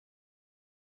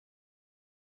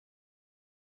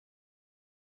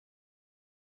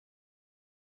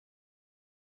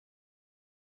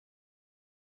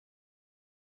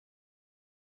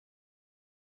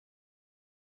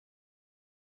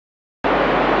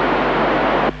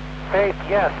Faith,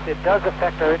 yes, it does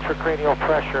affect our intracranial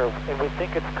pressure, and we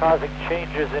think it's causing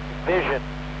changes in vision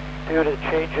due to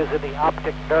changes in the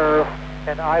optic nerve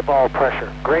and eyeball pressure.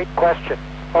 Great question.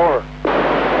 Over.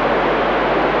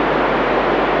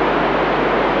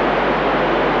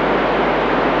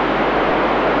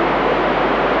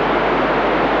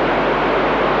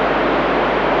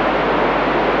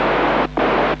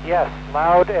 Yes,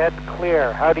 loud and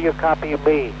clear. How do you copy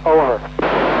me? Over.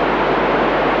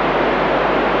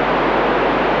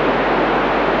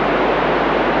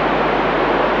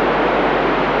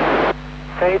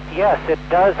 Faith, yes, it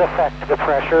does affect the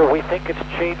pressure. We think it's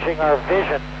changing our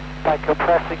vision by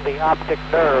compressing the optic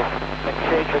nerve and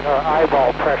changing our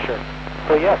eyeball pressure.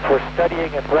 So yes, we're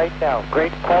studying it right now.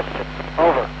 Great question.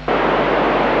 Over.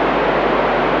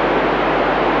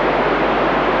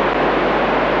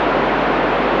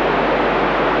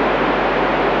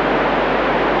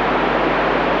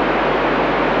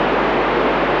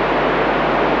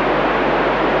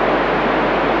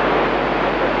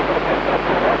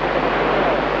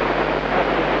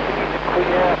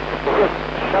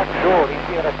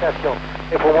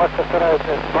 Et pour moi, ça sera un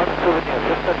bon souvenir.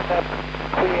 Juste un simple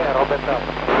cuillère en métal.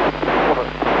 Over.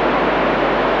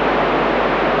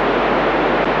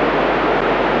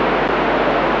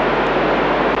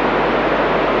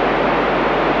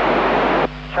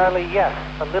 Charlie, yes,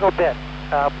 a little bit,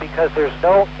 because there's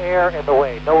no air in the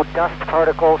way, no dust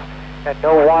particles, and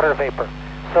no water vapor.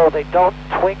 So they don't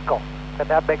twinkle, and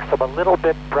that makes them a little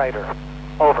bit brighter.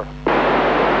 Over.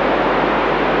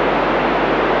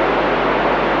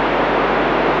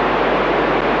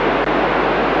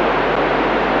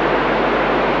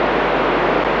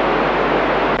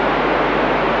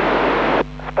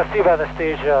 Спасибо,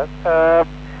 Анастасия.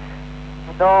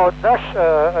 Но наш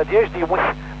одежды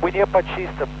мы не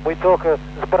почистим, мы только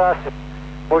сбрасываем,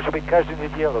 может быть, каждую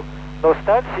неделю. Но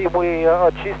станции мы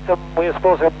очистим, мы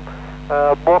используем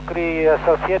мокрые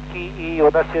салфетки, и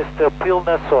у нас есть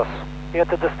пылнасос. И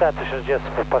это достаточно здесь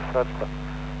в пространстве.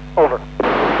 Over.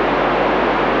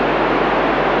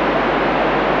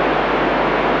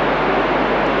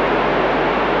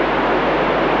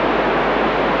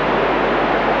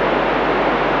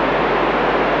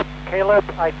 Caleb,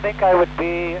 I think I would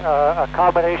be a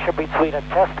combination between a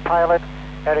test pilot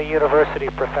and a university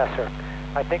professor.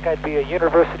 I think I'd be a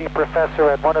university professor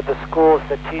at one of the schools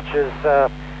that teaches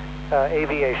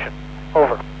aviation.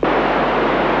 Over.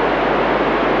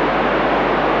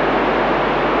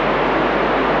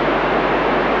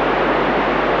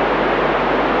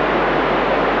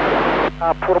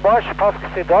 Pour moi, je pense que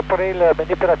c'est d'opérer le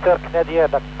manipulateur canadien,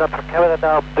 notre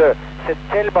Canada 2. C'est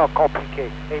tellement compliqué.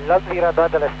 Et l'environnement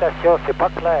de la station, c'est pas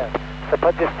clair. C'est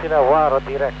pas difficile à voir en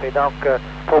direct. Et donc,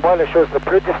 pour moi, la chose la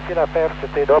plus difficile à faire,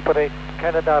 c'était d'opérer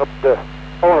Canada 2.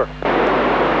 Over.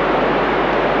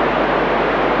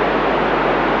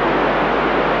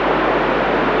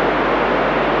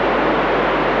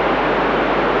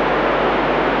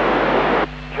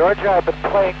 Georgia, I've been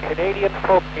playing Canadian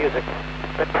folk music.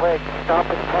 Been playing Stomp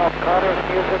and Tom Connor's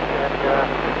music and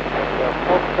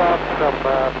folk songs from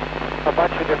a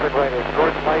bunch of different writers,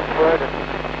 Gordon Lightfoot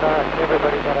and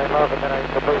everybody that I love and that I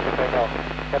suppose that I know.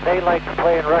 And they like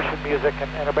playing Russian music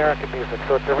and American music,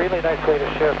 so it's a really nice way to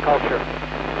share culture.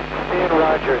 Stan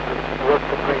Rogers works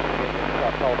some great Canadian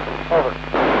stuff also. Over.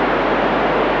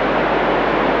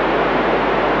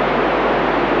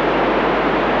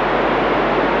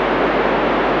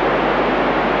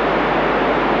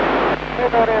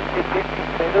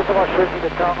 Nous avons choisi le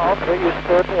temps entre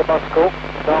Houston et Moscou,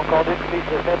 donc on utilise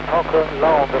le même temps que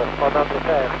Londres, en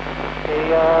Angleterre.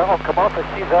 Et on commence à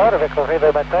 6 heures avec le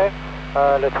réveil matin,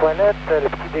 le toilette, le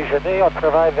petit déjeuner, on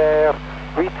travaille vers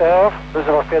 8 heures, nous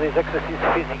allons faire des exercices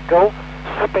physicaux,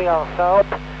 souper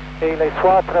ensemble, et les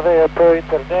soirs travailler un peu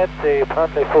Internet et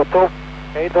prendre les photos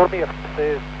et dormir.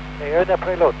 Et un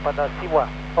après l'autre pendant 6 mois.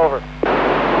 Over.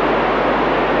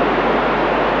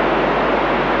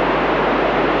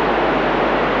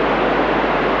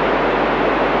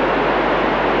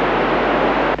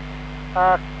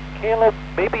 Caleb,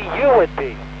 maybe you would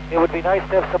be. It would be nice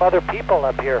to have some other people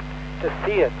up here to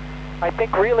see it. I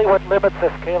think really what limits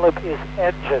us, Caleb, is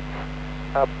engines.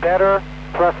 Better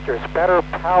thrusters, better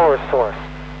power source,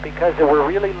 because we're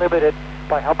really limited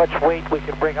by how much weight we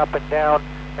can bring up and down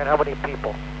and how many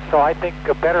people. So I think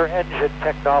a better engine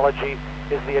technology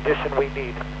is the addition we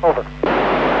need. Over.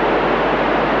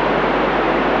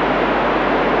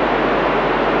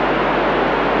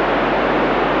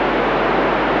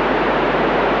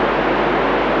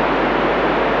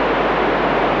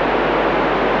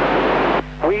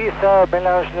 Oui, ça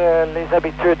mélange les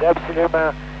habitudes,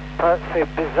 absolument. C'est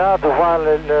bizarre de voir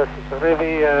le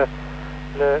réveil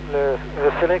le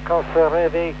soleil quand se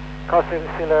réveille, quand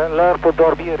c'est l'heure pour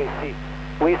dormir ici.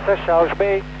 Oui, ça change,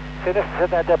 mais c'est nécessaire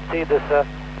d'adapter de ça.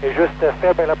 Et juste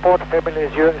fermer la porte, fermer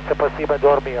les yeux, c'est possible à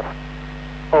dormir.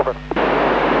 Over.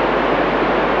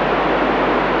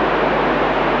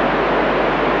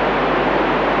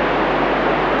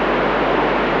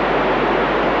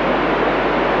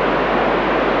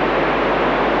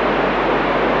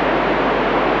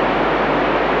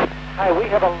 Hi, we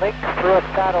have a link through a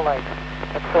satellite.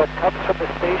 And so it comes from the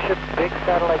station, big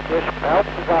satellite dish,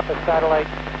 bounces off a satellite,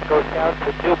 goes down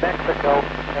to New Mexico,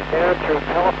 and there through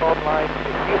telephone lines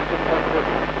to Houston, Texas,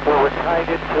 where we're tied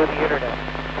into the internet.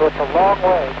 So it's a long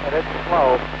way, and it's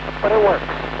slow, but it works.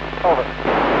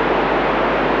 Over.